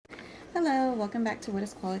Hello, welcome back to What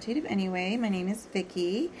is Qualitative Anyway? My name is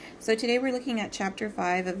Vicki. So today we're looking at Chapter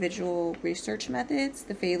 5 of Visual Research Methods,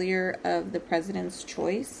 The Failure of the President's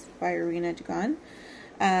Choice by Irina Dugan.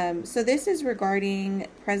 So this is regarding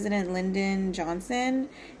President Lyndon Johnson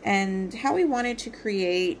and how he wanted to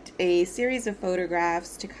create a series of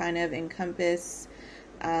photographs to kind of encompass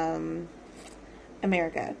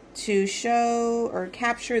America, to show or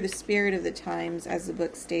capture the spirit of the times, as the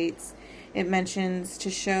book states. It mentions to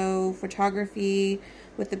show photography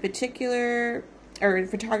with a particular, or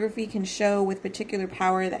photography can show with particular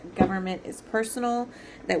power that government is personal,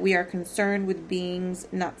 that we are concerned with beings,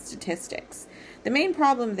 not statistics. The main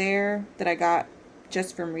problem there that I got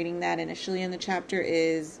just from reading that initially in the chapter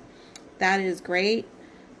is that is great,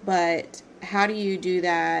 but how do you do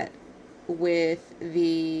that with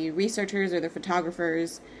the researchers or the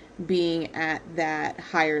photographers being at that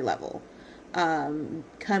higher level?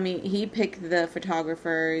 He picked the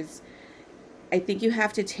photographers. I think you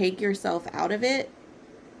have to take yourself out of it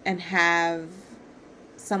and have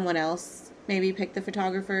someone else maybe pick the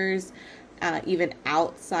photographers, even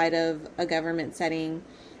outside of a government setting.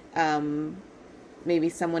 Maybe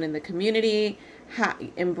someone in the community,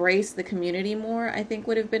 embrace the community more, I think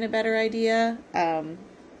would have been a better idea.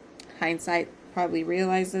 Hindsight probably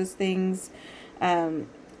realized those things.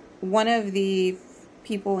 One of the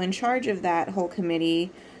people in charge of that whole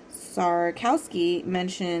committee, Sarkowski,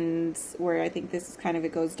 mentions, where I think this is kind of,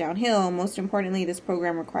 it goes downhill, most importantly, this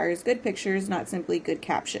program requires good pictures, not simply good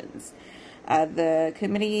captions. The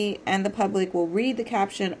committee and the public will read the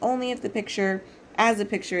caption only if the picture, as a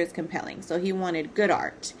picture, is compelling. So he wanted good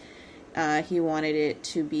art. He wanted it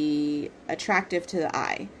to be attractive to the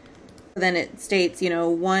eye. Then it states,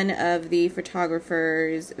 one of the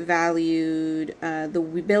photographers valued the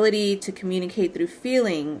ability to communicate through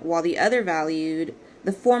feeling, while the other valued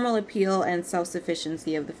the formal appeal and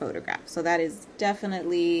self-sufficiency of the photograph. So that is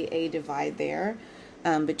definitely a divide there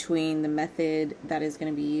between the method that is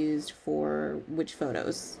going to be used for which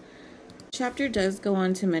photos. The chapter does go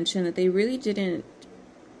on to mention that they really didn't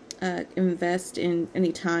invest in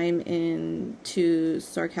any time into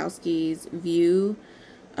Sarkowski's view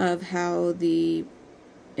of how the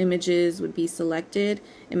images would be selected.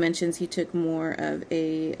 It mentions he took more of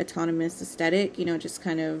a autonomous aesthetic, just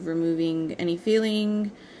kind of removing any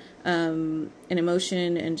feeling and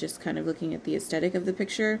emotion and just kind of looking at the aesthetic of the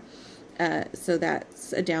picture. So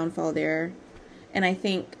that's a downfall there. And I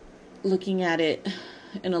think looking at it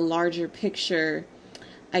in a larger picture,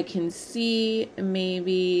 I can see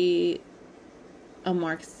maybe a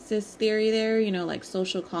Marxist theory there, like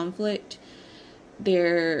social conflict.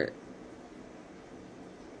 They're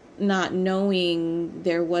not knowing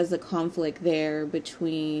there was a conflict there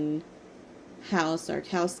between how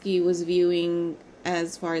Sarkowski was viewing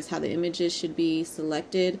as far as how the images should be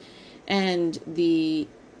selected and the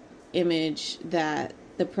image that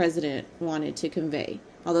the president wanted to convey.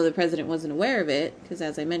 Although the president wasn't aware of it, because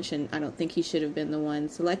as I mentioned, I don't think he should have been the one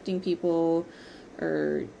selecting people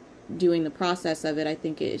or doing the process of it. I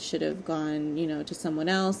think it should have gone, to someone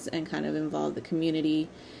else and kind of involved the community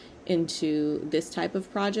into this type of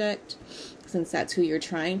project, since that's who you're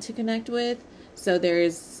trying to connect with. So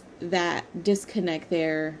there's that disconnect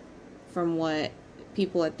there from what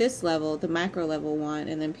people at this level, the macro level, want,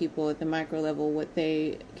 and then people at the micro level, what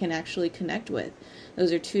they can actually connect with.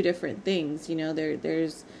 Those are two different things.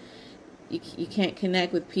 There's you can't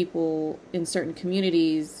connect with people in certain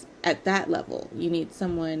communities at that level. You need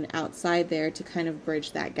someone outside there to kind of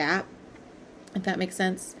bridge that gap, if that makes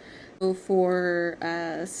sense. So for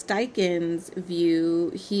Steichen's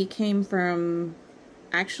view, he came from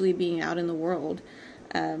actually being out in the world.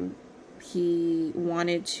 He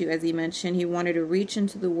wanted to, as he mentioned, he wanted to reach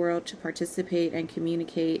into the world to participate and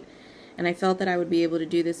communicate. And I felt that I would be able to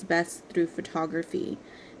do this best through photography.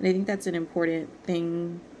 And I think that's an important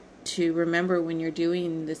thing to remember when you're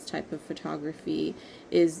doing this type of photography,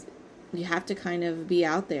 is you have to kind of be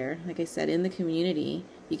out there, like I said, in the community.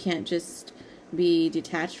 You can't just be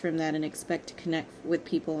detached from that and expect to connect with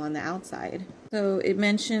people on the outside. So it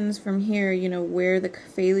mentions from here, where the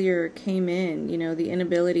failure came in, the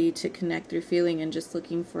inability to connect through feeling and just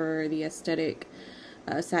looking for the aesthetic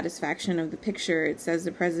satisfaction of the picture. It says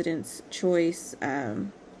the president's choice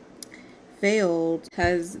failed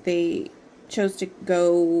because they chose to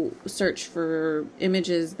go search for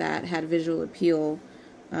images that had visual appeal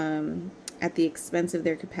at the expense of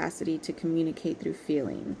their capacity to communicate through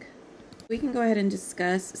feeling. We can go ahead and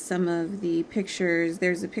discuss some of the pictures.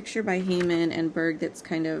 There's a picture by Heyman and Berg that's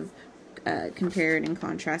kind of compared and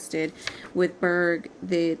contrasted. With Berg,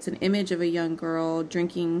 it's an image of a young girl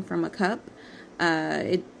drinking from a cup.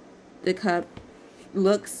 The cup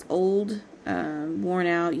looks old, worn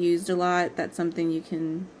out, used a lot. That's something you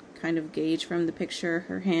can kind of gauge from the picture.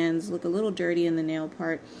 Her hands look a little dirty in the nail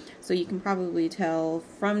part, so you can probably tell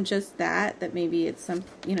from just that maybe it's some,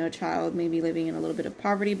 child maybe living in a little bit of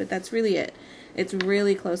poverty, but that's really it. It's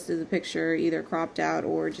really close to the picture, either cropped out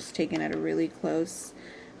or just taken at a really close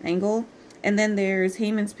angle. And then there's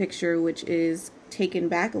Haman's picture, which is taken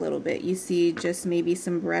back a little bit. You see just maybe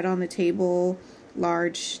some bread on the table,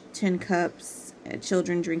 large tin cups,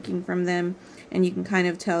 children drinking from them, and you can kind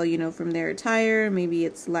of tell, from their attire, maybe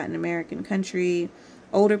it's Latin American country.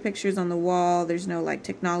 Older pictures on the wall, there's no like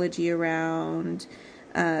technology around.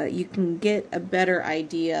 You can get a better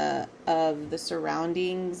idea of the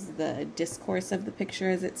surroundings, the discourse of the picture,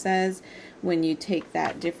 as it says, when you take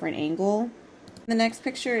that different angle. The next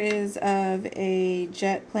picture is of a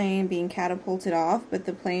jet plane being catapulted off, but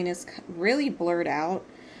the plane is really blurred out.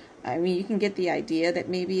 I mean, you can get the idea that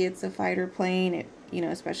maybe it's a fighter plane,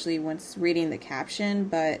 especially once reading the caption,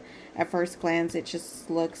 but at first glance it just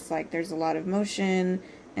looks like there's a lot of motion,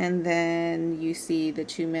 and then you see the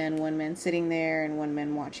two men, one man sitting there and one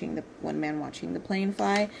man watching the plane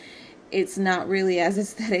fly. It's not really as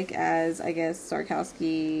aesthetic as I guess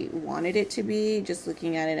Sarkowski wanted it to be. Just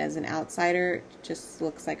looking at it as an outsider, it just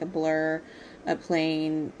looks like a blur, a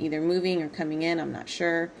plane either moving or coming in. I'm not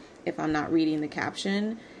sure if I'm not reading the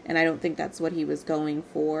caption, and I don't think that's what he was going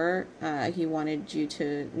for. He wanted you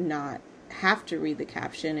to not have to read the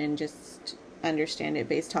caption and just understand it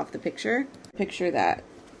based off the picture. The picture that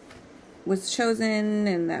was chosen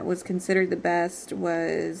and that was considered the best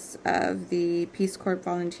was of the Peace Corps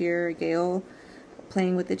volunteer Gail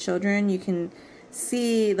playing with the children. You can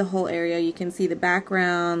see the whole area. You can see the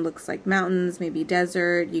background, looks like mountains, maybe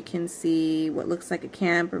desert. You can see what looks like a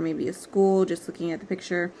camp or maybe a school, just looking at the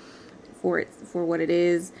picture for what it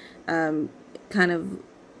is. Kind of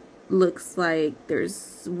looks like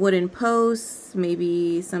there's wooden posts,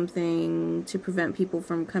 maybe something to prevent people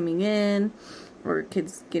from coming in or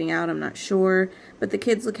kids getting out, I'm not sure. But the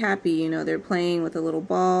kids look happy, they're playing with a little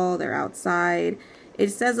ball, they're outside. It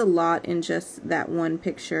says a lot in just that one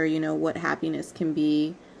picture, what happiness can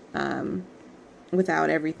be without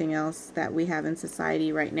everything else that we have in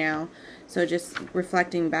society right now. So just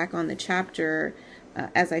reflecting back on the chapter,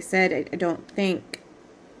 as I said, I don't think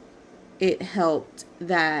it helped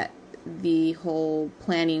that the whole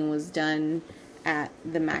planning was done at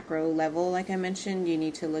the macro level. Like I mentioned, you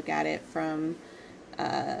need to look at it from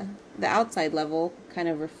the outside level, kind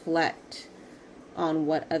of reflect on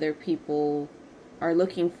what other people are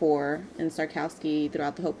looking for. And Sarkowski,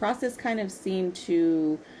 throughout the whole process, kind of seemed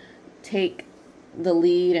to take the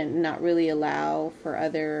lead and not really allow for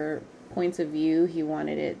other points of view. He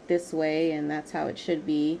wanted it this way, and that's how it should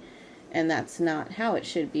be. And that's not how it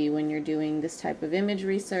should be when you're doing this type of image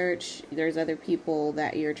research. There's other people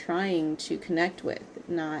that you're trying to connect with,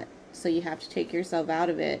 not so you have to take yourself out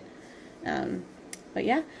of it. But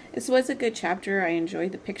yeah, this was a good chapter. I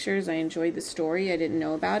enjoyed the pictures. I enjoyed the story. I didn't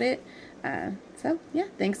know about it. So yeah,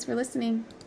 thanks for listening.